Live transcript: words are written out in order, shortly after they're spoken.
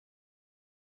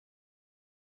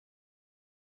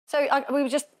So we were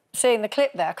just seeing the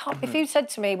clip there. If you said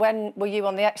to me, when were you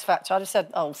on the X Factor, I'd have said,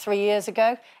 oh, 3 years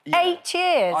ago. Yeah. 8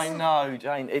 years! I know,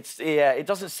 Jane. It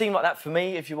doesn't seem like that for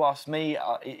me. If you ask me,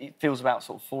 it feels about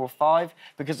sort of 4 or 5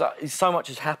 because so much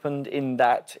has happened in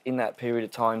that period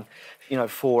of time. You know,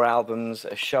 4 albums,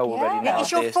 a show already now.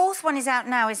 It's your 4th one is out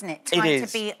now, isn't it? Time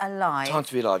to Be Alive. Time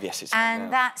to Be Alive, yes, it's out now.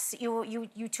 And that's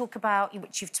you talk about,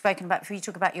 which you've spoken about before, you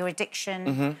talk about your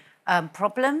addiction.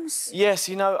 Problems? Yes,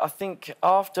 you know, I think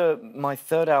after my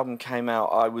 3rd album came out,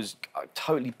 I was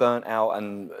totally burnt out,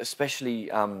 and especially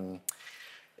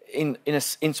in an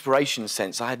inspiration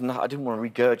sense, I didn't want to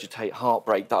regurgitate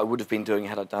heartbreak that I would have been doing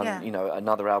had I done, you know,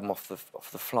 another album off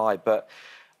the fly. But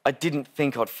I didn't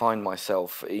think I'd find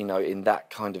myself, you know, in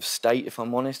that kind of state, if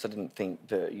I'm honest. I didn't think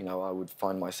that, you know, I would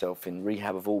find myself in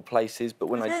rehab of all places. But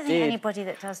when I don't did... think anybody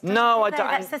that does No, I don't.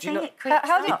 That's the thing, it creeps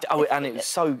up. And it's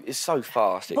so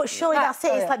fast. But surely that's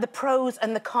it. It's like the pros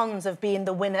and the cons of being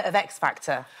the winner of X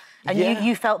Factor. And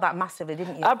you felt that massively,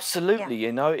 didn't you? Absolutely,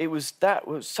 you know, that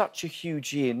was such a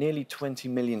huge year. Nearly 20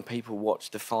 million people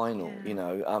watched the final, you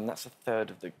know. That's a third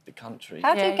of the country.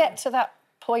 How do you get to that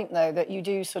point, though, that you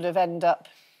do sort of end up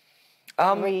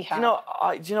rehab?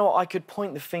 You know, I could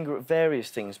point the finger at various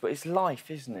things, but it's life,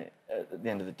 isn't it? At the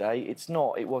end of the day, it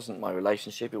wasn't my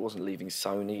relationship, it wasn't leaving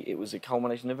Sony, it was a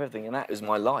culmination of everything, and that was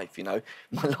my life, you know.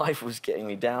 My life was getting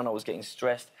me down, I was getting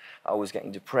stressed, I was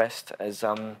getting depressed as...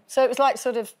 So it was like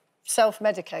sort of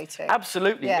self-medicating?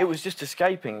 Absolutely, it was just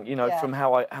escaping, you know, from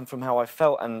how I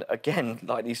felt, and again,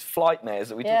 like these flight mares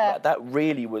that we talked about, that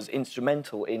really was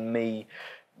instrumental in me...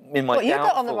 in my you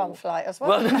got on the wrong flight as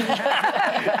well.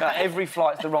 Every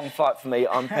flight's the wrong flight for me.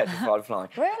 I'm petrified of flying.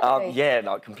 Really? Yeah,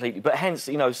 no, completely. But hence,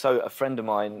 you know, so a friend of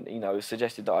mine, you know,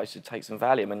 suggested that I should take some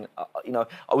Valium, and you know,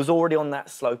 I was already on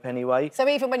that slope anyway. So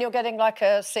even when you're getting like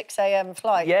a 6 a.m.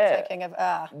 flight, you're taking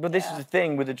a But this is the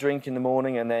thing with a drink in the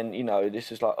morning, and then you know,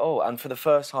 this is like and for the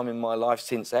first time in my life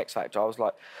since X Factor, I was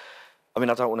like, I mean,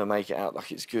 I don't want to make it out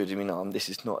like it's good. I mean, this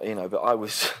is not, you know, but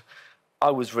I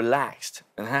was relaxed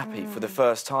and happy for the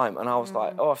first time, and I was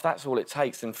like, oh, if that's all it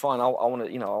takes, then fine. I want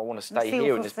to, you know, I want to stay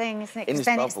here in this thing, isn't it? in this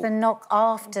then bubble. It's the knock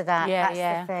after that. That's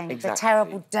the thing. Exactly. The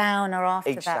terrible downer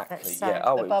after that. That's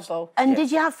the bubble. And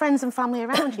did you have friends and family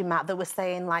around you, Matt, that were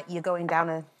saying like you're going down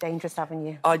a dangerous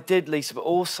avenue? I did, Lisa, but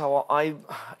also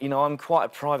you know, I'm quite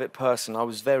a private person. I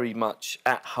was very much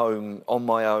at home on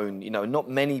my own. You know, not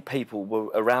many people were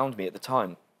around me at the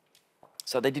time,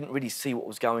 so they didn't really see what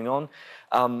was going on.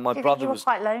 My brother was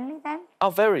quite lonely then? Oh,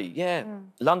 very, yeah.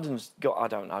 London's got, I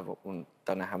don't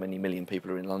know how many million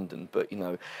people are in London, but, you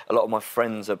know, a lot of my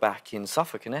friends are back in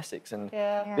Suffolk and Essex, and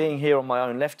being here on my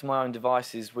own, left to my own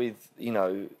devices with, you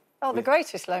know... Oh, the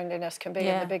greatest loneliness can be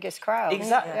in the biggest crowd.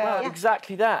 Exactly, well,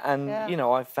 exactly that. And, you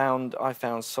know, I found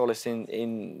solace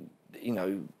in you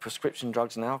know, prescription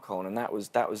drugs and alcohol, and that was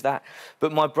that.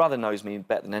 But my brother knows me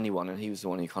better than anyone, and he was the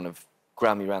one who kind of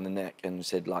grabbed me around the neck and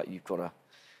said, like, you've got to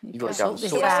go and sort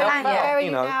this out. Where are you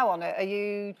now on it?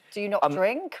 Do you not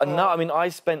drink? No, I mean, I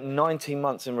spent 19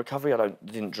 months in recovery. I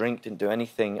didn't drink, didn't do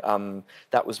anything.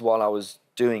 That was while I was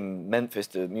doing Memphis,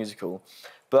 the musical.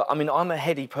 But, I mean, I'm a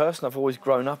heady person. I've always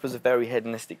grown up as a very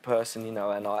hedonistic person, you know,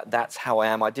 and that's how I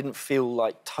am. I didn't feel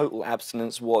like total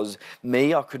abstinence was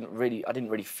me. I didn't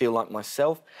really feel like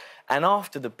myself. And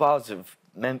after the buzz of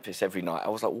Memphis every night, I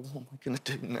was like, well, what am I going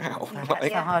to do now?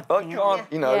 Like, I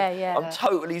can't, you know, I'm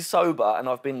totally sober and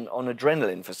I've been on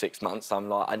adrenaline for 6 months. I'm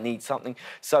like, I need something.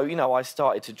 So, you know, I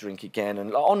started to drink again,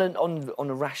 and on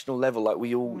a rational level, like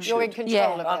we all should. You're in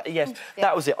control of it. Yes,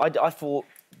 that was it. I thought,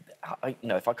 you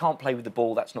know, if I can't play with the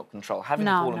ball, that's not control. Having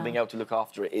the ball and being able to look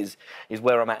after it is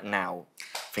where I'm at now.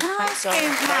 Can I ask you,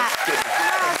 Matt,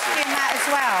 as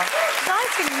well? Because I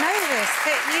didn't know this,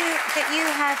 that you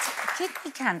had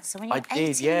kidney cancer when you were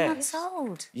 18 months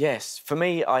old. Yes. For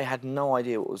me, I had no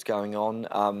idea what was going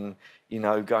on. You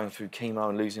know, going through chemo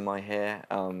and losing my hair.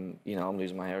 You know, I'm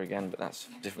losing my hair again, but that's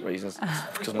for different reasons.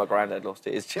 Because my granddad lost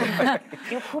it.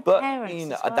 Your poor parents you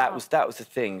know, as well. that was the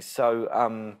thing.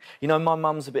 So, you know, my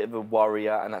mum's a bit of a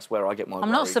worrier, and that's where I get my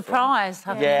I'm not surprised.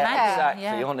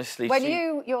 Exactly. Honestly, when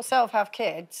you yourself have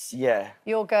kids,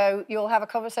 you'll have a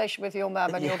conversation with your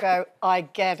mum, and you'll go, I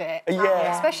get it.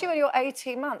 Yeah. Especially when you're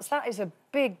 18 months, that is a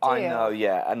big deal. I know,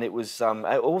 yeah, and it was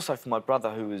also for my brother,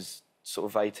 who was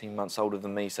sort of 18 months older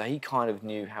than me, so he kind of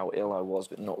knew how ill I was,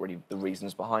 but not really the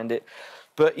reasons behind it.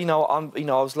 But you know, I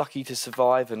was lucky to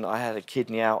survive, and I had a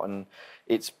kidney out, and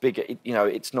it's bigger. You know,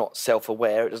 it's not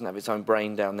self-aware; it doesn't have its own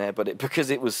brain down there. But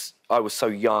because I was so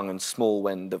young and small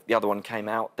when the other one came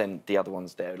out, then the other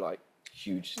one's there, like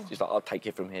huge. It's like, I'll take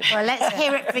it from here. Well, let's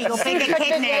hear it for your bigger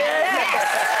kidney.